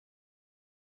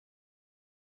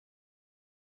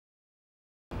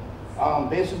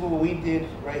Basically what we did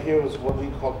right here was what we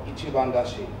call Ichiban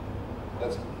Dashi.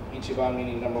 That's Ichiban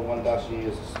meaning number one, Dashi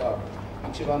is the stock.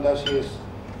 Ichiban Dashi is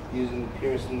using the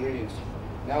purest ingredients.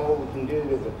 Now what we can do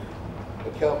with the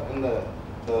kelp and the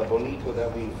bonito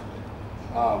that we've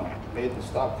made the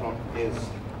stock from is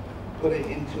put it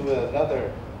into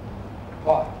another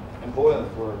pot and boil it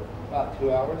for about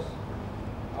 2 hours.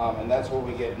 And that's where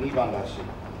we get Niban Dashi,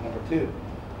 number 2.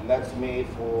 And that's made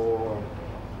for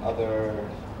other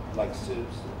like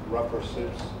soups, rougher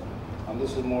soups.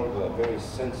 This is more of a very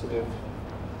sensitive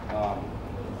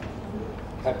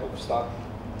type of stock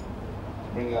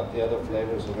to bring out the other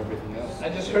flavors of everything else. I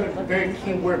just heard a very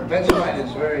key word, Vegemite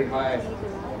is very high.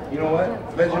 You know what?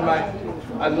 Vegemite,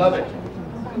 I love it.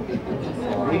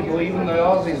 People, even the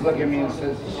Aussies look at me and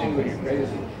says, Shingo, you're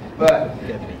crazy. But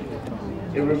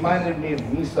it reminded me of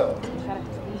miso.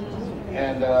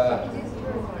 And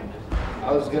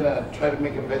I was gonna try to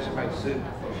make a Vegemite soup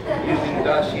using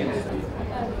dashi in it.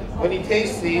 When you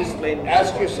taste these,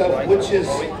 ask yourself which is,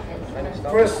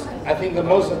 first, I think the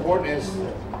most important is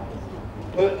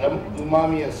put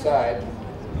umami aside.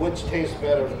 Which tastes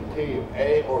better to you,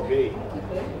 A or B?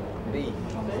 B.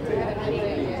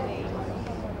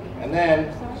 And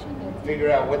then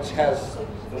figure out which has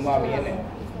umami in it.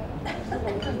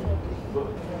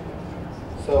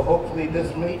 So hopefully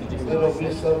this little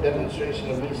miso demonstration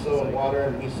of miso and water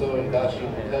and miso and dashi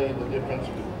will tell you the difference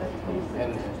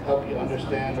and help you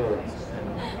understand, or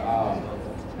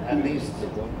at least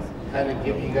kind of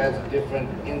give you guys a different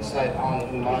insight on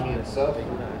umami itself.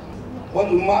 What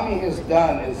umami has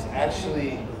done is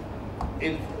actually,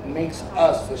 it makes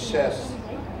us, the chefs,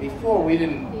 before we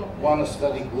didn't want to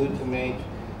study glutamate,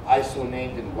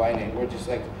 isonate, and guanate. We're just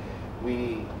like,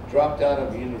 we dropped out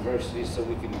of university so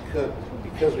we can cook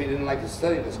because we didn't like to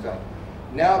study this stuff.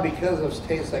 Now, because of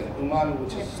tastes like umami,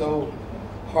 which is so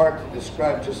hard to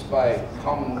describe just by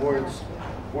common words,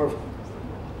 we're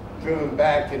driven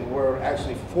back and we're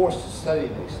actually forced to study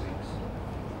these things.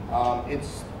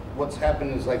 What's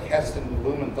happened is like Heston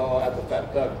Blumenthal at the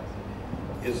Fat Duck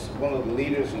is one of the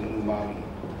leaders in umami.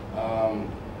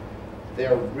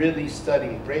 They're really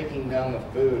studying, breaking down the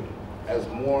food as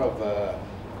more of a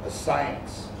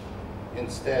science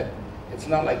instead. It's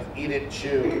not like eat it,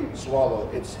 chew, swallow.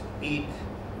 It's eat,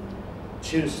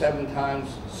 chew 7 times,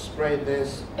 spray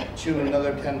this, chew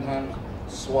another 10 times,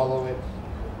 swallow it,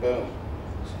 boom.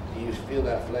 Do you feel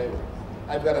that flavor?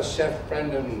 I've got a chef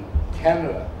friend in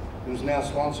Canada who's now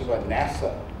sponsored by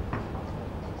NASA.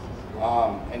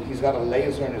 And he's got a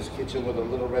laser in his kitchen with a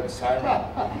little red siren.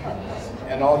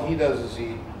 And all he does is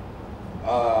he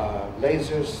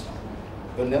lasers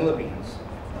vanilla beans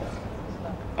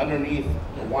underneath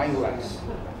the wine glass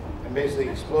and basically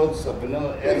explodes the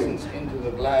vanilla essence into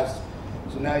the glass.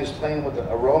 So now he's playing with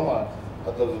the aroma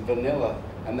of the vanilla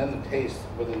and then the taste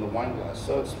within the wine glass.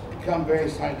 So it's become very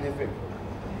scientific.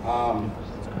 I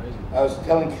was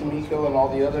telling Kumiko and all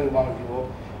the other umami people,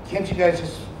 can't you guys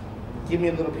just give me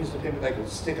a little piece of paper that I could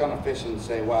stick on a fish and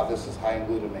say, wow, this is high in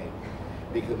glutamate?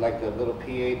 Because like the little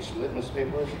pH litmus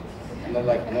papers, and they're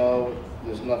like, no,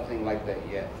 there's nothing like that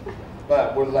yet.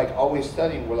 But we're like always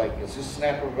studying. We're like, is this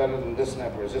snapper better than this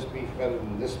snapper? Is this beef better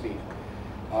than this beef?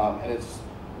 And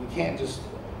we can't just,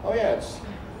 oh yeah, it's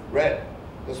red.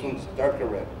 This one's darker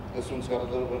red. This one's got a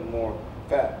little bit more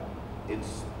fat.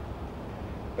 It's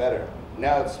better.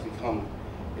 Now it's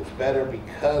better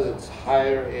because it's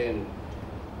higher in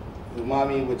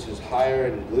umami, which is higher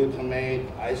in glutamate,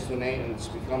 isonate, and it's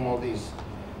become all these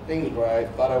things where I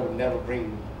thought I would never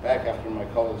bring back after my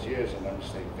college years, and I'm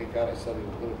just like, thank God I studied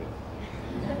a little bit.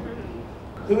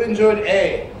 Who enjoyed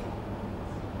A?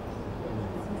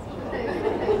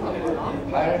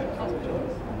 Higher?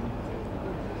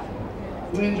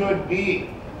 Who enjoyed B?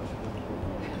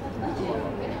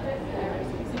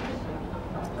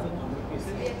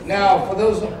 Now, for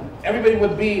those, everybody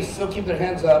with B, still keep their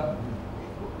hands up.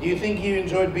 Do you think you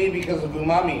enjoyed B because of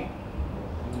umami?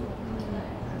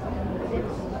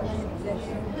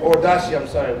 Or dashi, I'm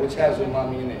sorry, which has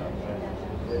umami in it?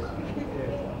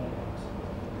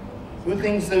 Who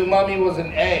thinks the umami was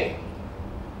an A?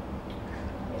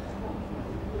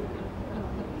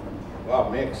 Wow,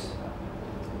 mix.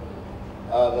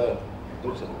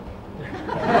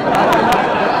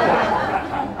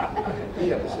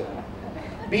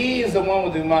 B is the one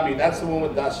with umami. That's the one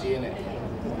with dashi in it.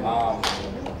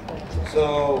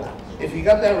 So if you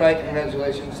got that right,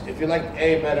 congratulations. If you like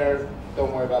A better,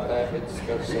 don't worry about that. It's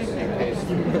just in your taste.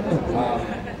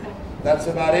 That's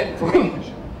about it for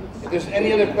me. If there's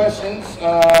any other questions,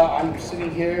 I'm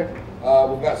sitting here.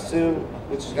 We've got Sue,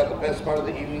 which has got the best part of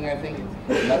the evening, I think.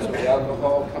 That's with the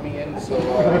alcohol coming in, so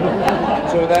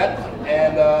enjoy that.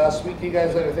 and speak to you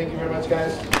guys later. Thank you very much,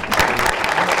 guys.